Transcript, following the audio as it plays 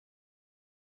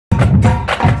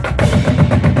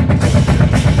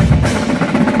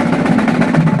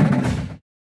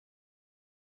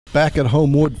Back at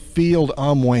Homewood Field,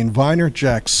 I'm Wayne Viner,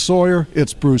 Jack Sawyer.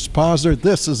 It's Bruce Posner.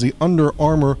 This is the Under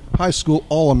Armour High School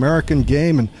All-American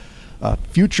game, and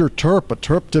future Terp, a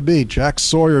Terp to be, Jack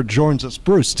Sawyer joins us.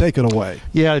 Bruce, take it away.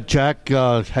 Yeah, Jack,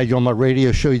 had you on my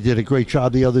radio show. You did a great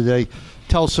job the other day.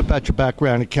 Tell us about your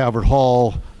background at Calvert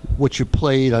Hall, what you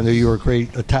played. I know you were a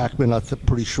great attackman, I'm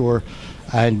pretty sure.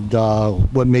 And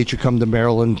what made you come to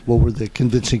Maryland? What were the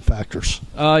convincing factors?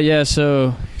 Yeah,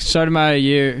 so started my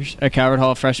year at Calvert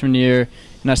Hall freshman year,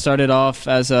 and I started off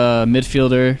as a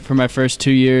midfielder for my first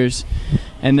 2 years.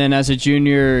 And then as a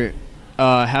junior,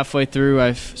 halfway through,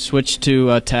 I switched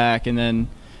to attack, and then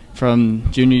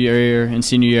from junior year and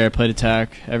senior year, I played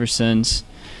attack ever since.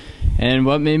 And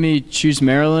what made me choose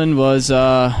Maryland was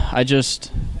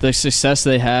the success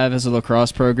they have as a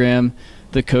lacrosse program,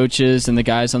 the coaches and the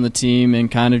guys on the team,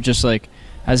 and kind of just like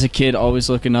as a kid always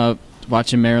looking up,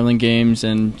 watching Maryland games,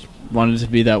 and wanted to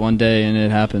be that one day, and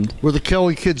it happened. Were the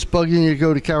Kelly kids bugging you to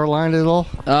go to Carolina at all?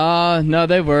 No,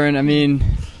 they weren't. I mean,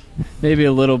 maybe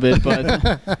a little bit,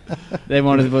 but they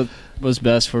wanted what was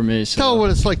best for me. So. Tell what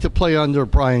it's like to play under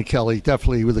Brian Kelly.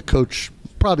 Definitely with a coach,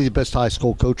 probably the best high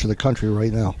school coach in the country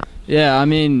right now. Yeah, I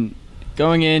mean,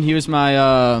 going in, he was my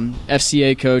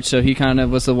FCA coach, so he kind of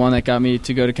was the one that got me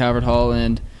to go to Calvert Hall,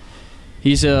 and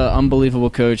he's an unbelievable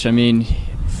coach. I mean,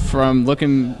 from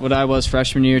looking what I was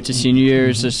freshman year to senior year,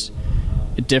 it's just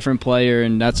a different player,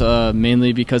 and that's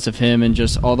mainly because of him and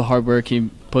just all the hard work he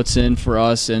puts in for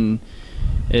us, and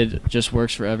it just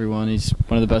works for everyone. He's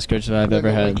one of the best coaches I've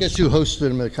ever had. I guess you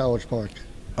hosted him at College Park.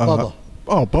 Bubba.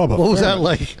 Oh, Bubba. What was that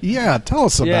like? Yeah, tell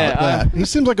us about that. He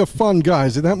seems like a fun guy.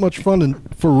 Is he that much fun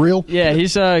and for real? Yeah,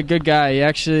 he's a good guy. He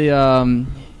actually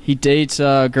he dates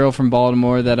a girl from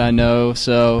Baltimore that I know,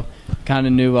 so kind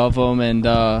of knew of him, and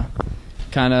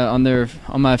kind of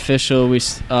on my official,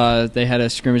 they had a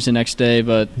scrimmage the next day,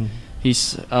 but he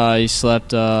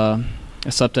slept I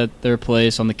slept at their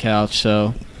place on the couch,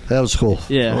 so. That was cool.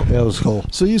 Yeah. That was cool.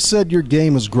 So you said your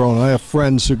game has grown. I have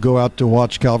friends who go out to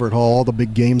watch Calvert Hall, all the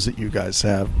big games that you guys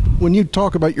have. When you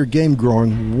talk about your game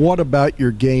growing, what about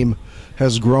your game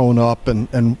has grown up,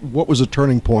 and what was a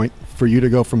turning point for you to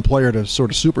go from player to sort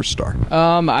of superstar?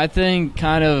 I think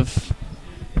kind of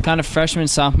freshman,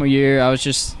 sophomore year, I was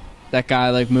just that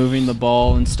guy like moving the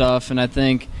ball and stuff, and I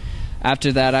think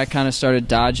after that I kind of started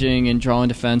dodging and drawing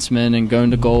defensemen and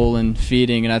going to goal and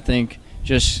feeding, and I think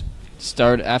just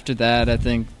after that, I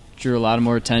think drew a lot of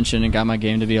more attention and got my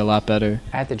game to be a lot better.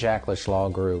 At the Jack Law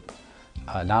Group,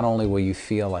 not only will you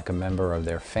feel like a member of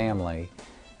their family,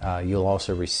 you'll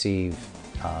also receive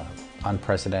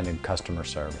unprecedented customer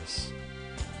service.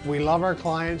 We love our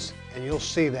clients, and you'll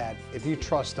see that if you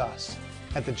trust us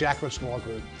at the Jack Law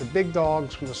Group, the big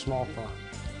dogs from the small firm,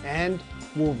 and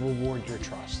we'll reward your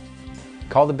trust.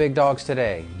 Call the big dogs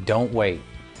today. Don't wait.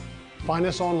 Find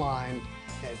us online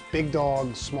at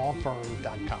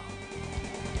bigdogsmallfirm.com.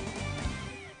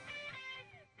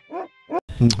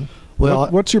 Well,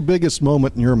 what's your biggest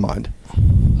moment in your mind?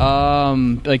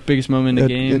 Like biggest moment in the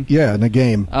game? Yeah, in a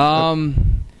game.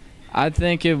 I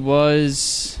think it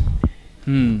was.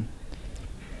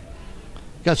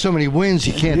 Got so many wins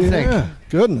you can't think.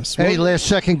 Goodness. Any last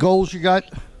second goals you got?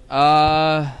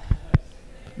 No,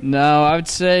 I would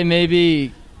say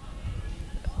maybe.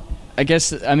 I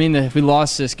guess, I mean, if we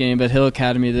lost this game, but Hill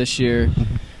Academy this year,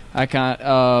 I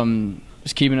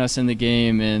was keeping us in the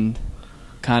game, and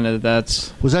kind of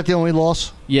that's. Was that the only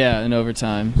loss? Yeah, in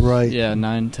overtime. Right. Yeah,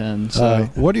 9-10. So.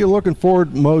 What are you looking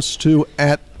forward most to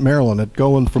at Maryland, at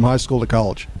going from high school to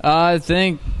college? I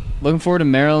think looking forward to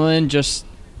Maryland, just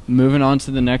moving on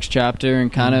to the next chapter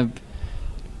and kind of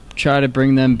try to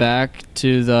bring them back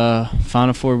to the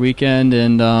Final Four weekend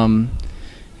and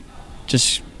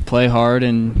just play hard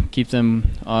and keep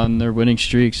them on their winning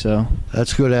streak. So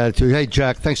that's a good attitude. Hey,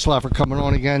 Jack, thanks a lot for coming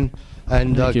on again,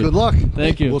 and good luck.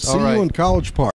 Thank you. We'll see you in College Park.